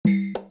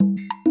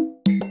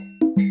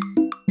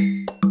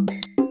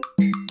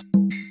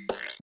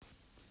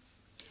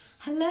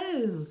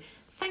Hello,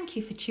 thank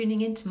you for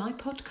tuning in to my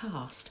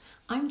podcast.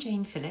 I'm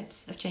Jane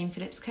Phillips of Jane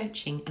Phillips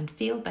Coaching and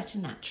Feel Better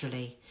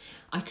Naturally.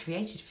 I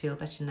created Feel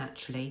Better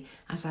Naturally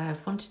as I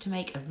have wanted to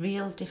make a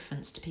real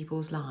difference to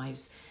people's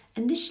lives,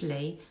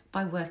 initially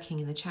by working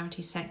in the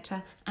charity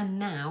sector and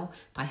now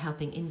by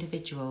helping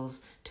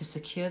individuals to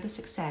secure the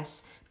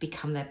success,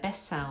 become their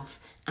best self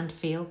and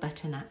feel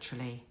better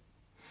naturally.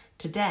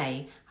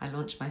 Today, I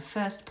launched my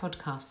first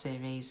podcast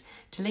series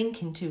to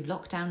link into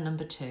lockdown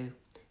number 2.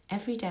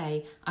 Every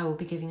day, I will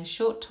be giving a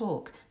short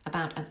talk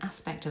about an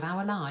aspect of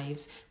our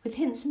lives with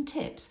hints and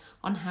tips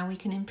on how we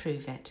can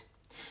improve it.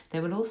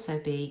 There will also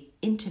be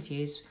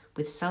interviews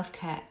with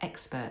self-care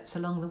experts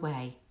along the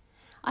way.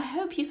 I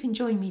hope you can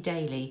join me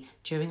daily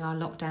during our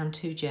Lockdown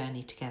 2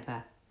 journey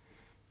together.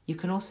 You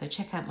can also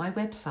check out my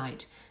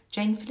website,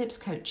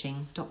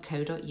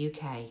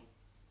 janephillipscoaching.co.uk.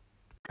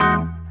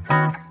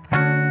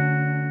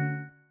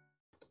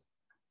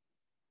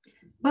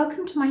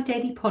 Welcome to my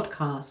daily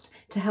podcast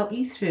to help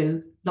you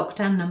through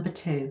lockdown number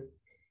 2.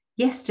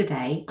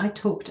 Yesterday, I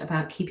talked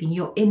about keeping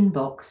your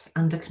inbox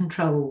under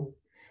control,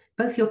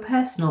 both your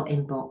personal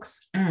inbox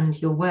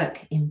and your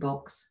work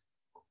inbox.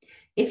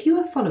 If you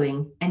are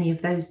following any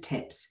of those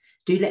tips,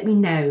 do let me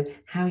know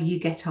how you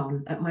get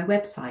on at my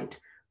website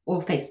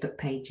or Facebook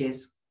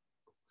pages.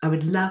 I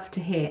would love to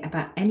hear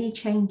about any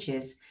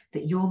changes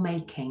that you're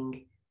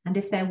making and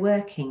if they're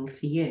working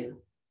for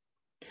you.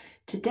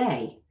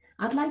 Today,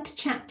 I'd like to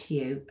chat to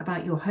you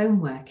about your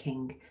home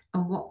working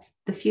and what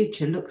the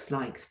future looks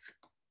like.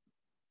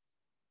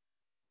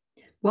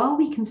 While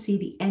we can see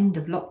the end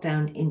of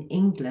lockdown in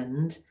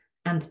England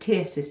and the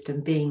tier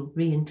system being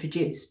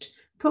reintroduced,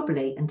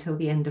 probably until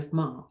the end of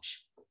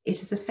March,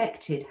 it has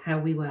affected how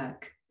we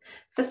work.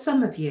 For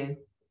some of you,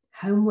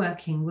 home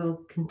working will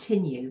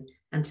continue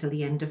until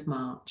the end of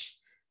March,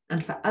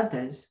 and for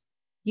others,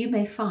 you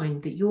may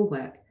find that your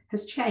work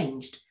has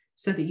changed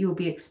so that you'll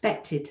be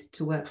expected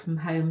to work from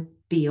home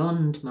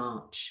beyond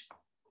March.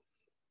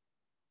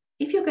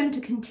 If you're going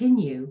to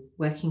continue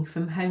working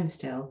from home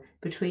still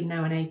between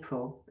now and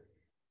April,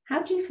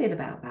 how do you feel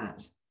about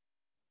that?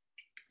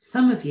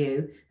 Some of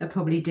you are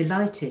probably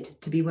delighted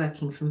to be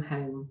working from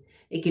home.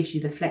 It gives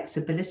you the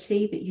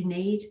flexibility that you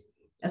need,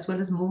 as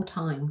well as more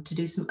time to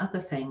do some other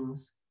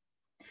things.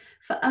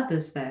 For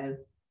others, though,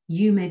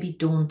 you may be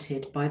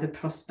daunted by the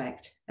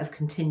prospect of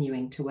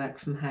continuing to work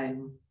from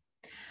home.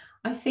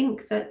 I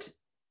think that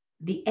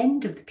the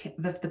end of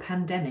the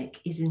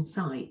pandemic is in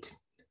sight,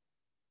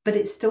 but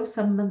it's still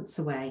some months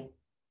away.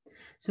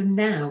 So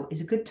now is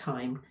a good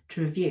time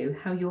to review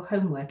how your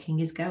home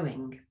working is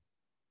going.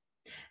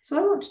 So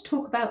I want to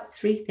talk about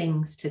 3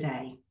 things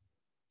today: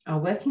 our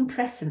working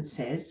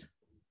preferences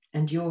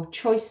and your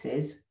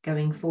choices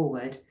going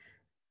forward,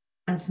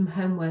 and some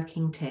home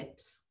working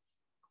tips.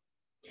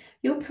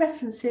 Your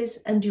preferences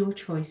and your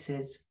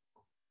choices.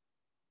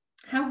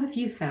 How have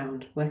you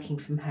found working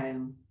from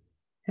home?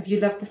 Have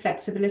you loved the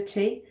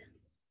flexibility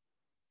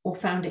or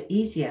found it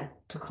easier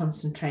to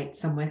concentrate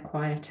somewhere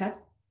quieter?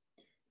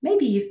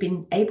 Maybe you've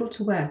been able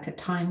to work at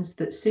times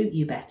that suit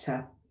you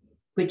better,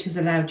 which has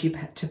allowed you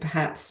to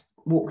perhaps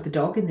walk the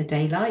dog in the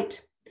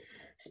daylight,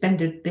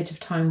 spend a bit of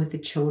time with the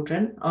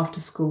children after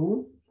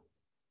school,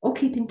 or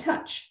keep in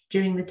touch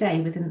during the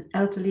day with an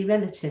elderly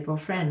relative or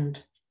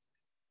friend.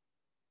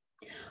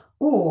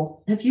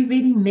 Or have you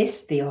really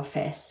missed the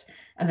office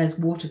and those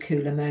water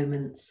cooler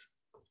moments?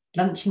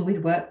 Lunching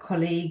with work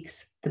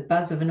colleagues, the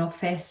buzz of an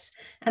office,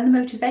 and the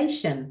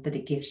motivation that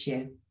it gives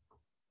you.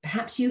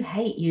 Perhaps you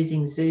hate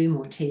using Zoom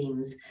or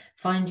Teams,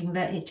 finding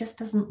that it just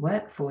doesn't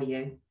work for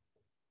you.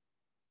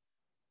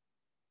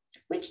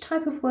 Which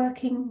type of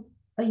working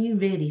are you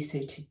really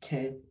suited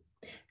to?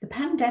 The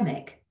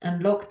pandemic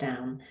and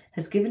lockdown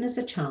has given us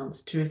a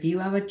chance to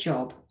review our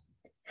job,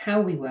 how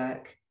we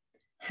work,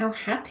 how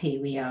happy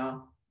we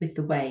are with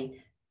the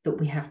way that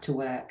we have to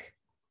work,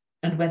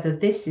 and whether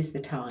this is the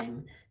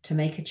time to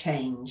make a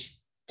change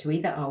to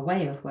either our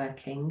way of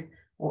working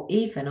or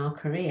even our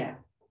career.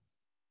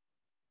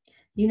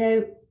 You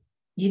know,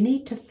 you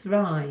need to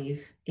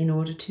thrive in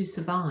order to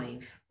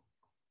survive.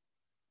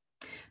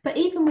 But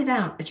even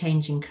without a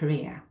change in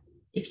career,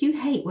 if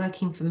you hate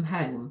working from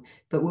home,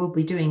 but will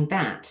be doing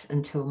that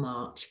until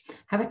March,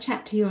 have a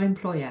chat to your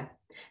employer.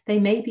 They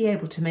may be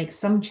able to make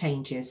some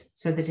changes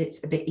so that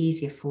it's a bit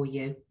easier for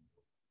you.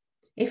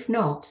 If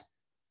not,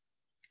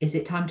 is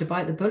it time to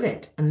bite the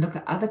bullet and look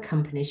at other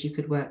companies you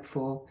could work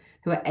for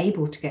who are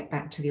able to get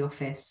back to the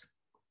office?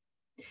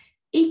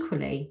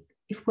 Equally,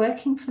 if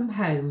working from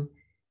home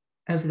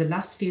over the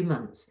last few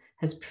months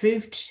has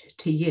proved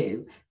to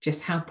you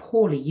just how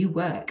poorly you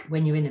work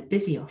when you're in a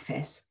busy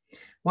office,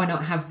 why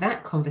not have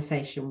that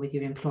conversation with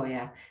your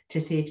employer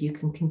to see if you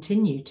can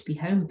continue to be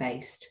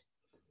home-based?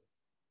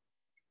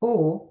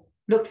 Or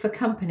look for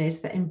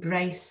companies that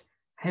embrace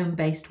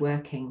home-based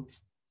working.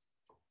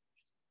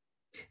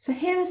 So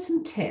here are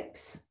some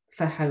tips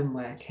for home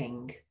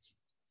working.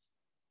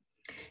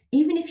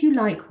 Even if you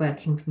like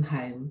working from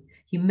home,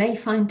 you may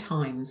find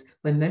times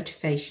when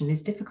motivation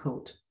is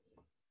difficult.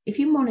 If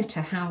you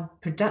monitor how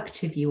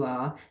productive you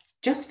are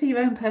just for your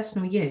own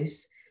personal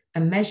use,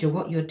 and measure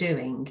what you're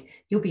doing,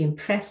 you'll be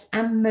impressed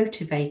and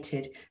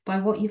motivated by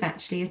what you've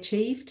actually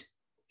achieved.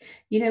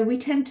 We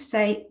tend to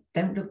say,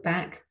 don't look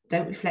back,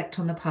 don't reflect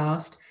on the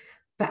past,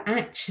 but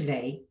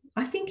actually,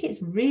 I think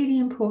it's really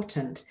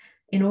important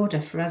in order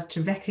for us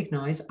to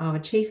recognise our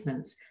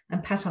achievements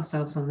and pat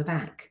ourselves on the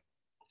back.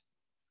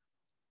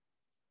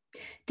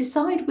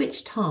 Decide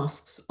which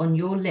tasks on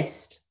your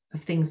list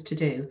of things to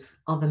do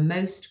are the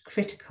most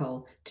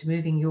critical to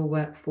moving your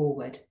work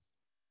forward.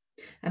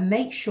 And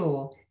make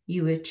sure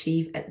you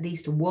achieve at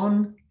least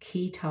one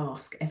key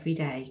task every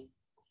day.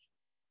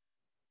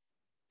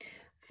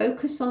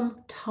 Focus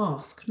on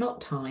task,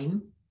 not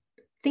time.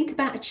 Think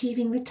about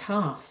achieving the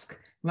task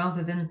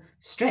rather than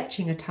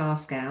stretching a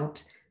task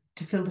out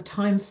to fill the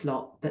time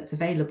slot that's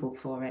available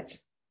for it.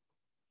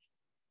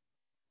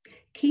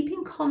 Keep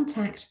in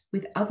contact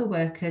with other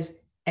workers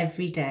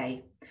every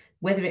day,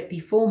 whether it be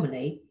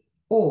formally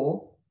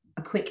or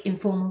a quick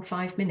informal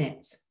 5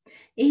 minutes.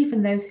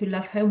 Even those who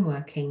love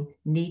homeworking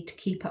need to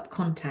keep up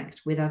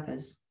contact with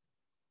others.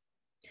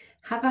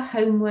 Have a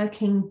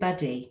homeworking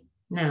buddy.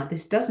 Now,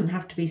 this doesn't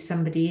have to be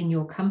somebody in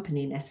your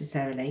company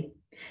necessarily,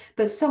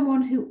 but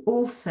someone who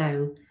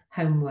also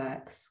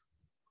homeworks.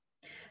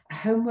 A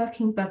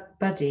homeworking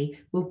buddy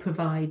will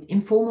provide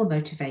informal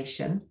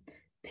motivation,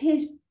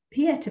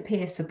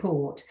 peer-to-peer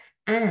support,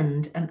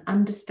 and an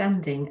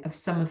understanding of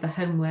some of the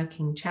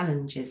homeworking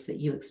challenges that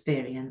you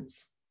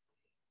experience.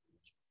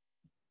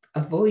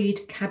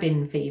 Avoid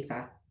cabin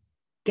fever.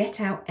 Get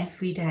out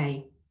every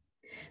day.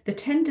 The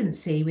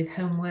tendency with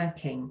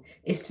homeworking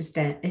is to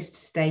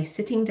stay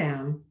sitting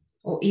down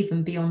or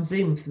even be on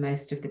Zoom for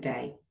most of the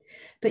day.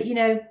 But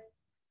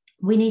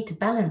we need to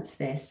balance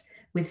this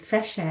with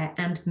fresh air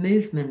and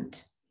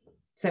movement.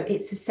 So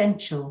it's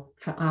essential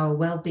for our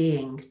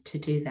well-being to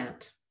do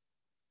that.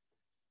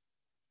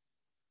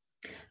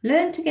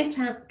 Learn to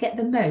get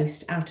the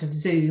most out of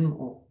Zoom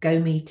or Go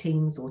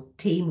Meetings or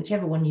Team,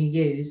 whichever one you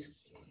use.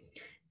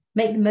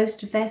 Make the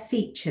most of their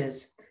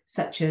features,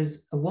 such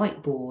as a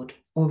whiteboard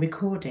or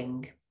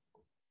recording.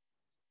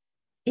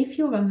 If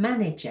you're a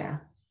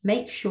manager,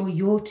 make sure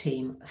your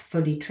team are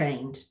fully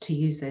trained to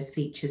use those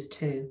features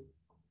too.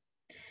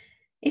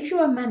 If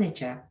you're a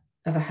manager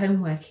of a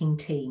homeworking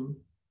team,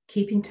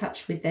 keep in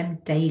touch with them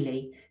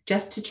daily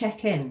just to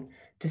check in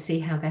to see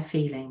how they're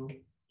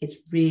feeling. It's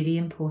really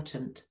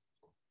important.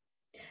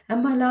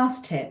 And my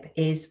last tip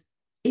is,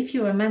 if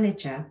you're a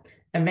manager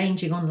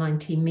arranging online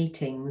team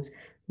meetings,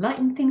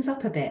 lighten things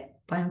up a bit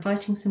by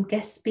inviting some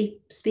guest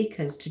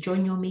speakers to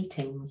join your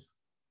meetings.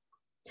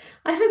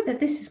 I hope that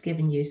this has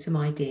given you some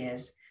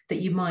ideas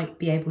that you might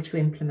be able to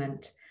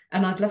implement,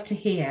 and I'd love to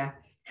hear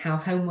how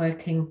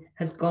homeworking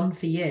has gone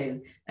for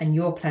you and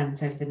your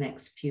plans over the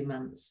next few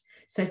months.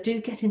 So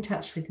do get in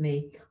touch with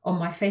me on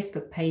my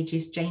Facebook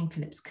pages, Jane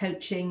Phillips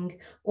Coaching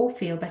or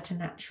Feel Better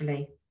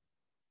Naturally.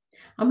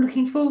 I'm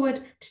looking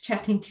forward to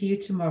chatting to you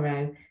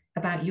tomorrow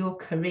about your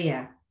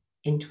career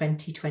in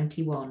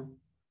 2021.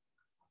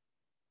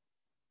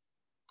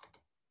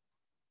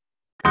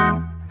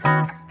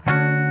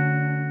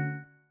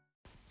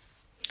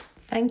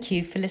 Thank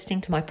you for listening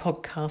to my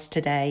podcast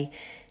today.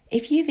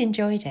 If you've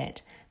enjoyed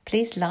it,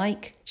 please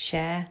like,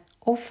 share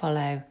or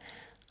follow.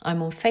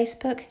 I'm on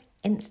Facebook,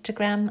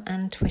 Instagram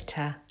and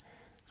Twitter,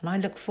 and I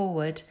look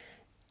forward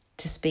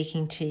to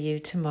speaking to you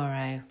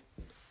tomorrow.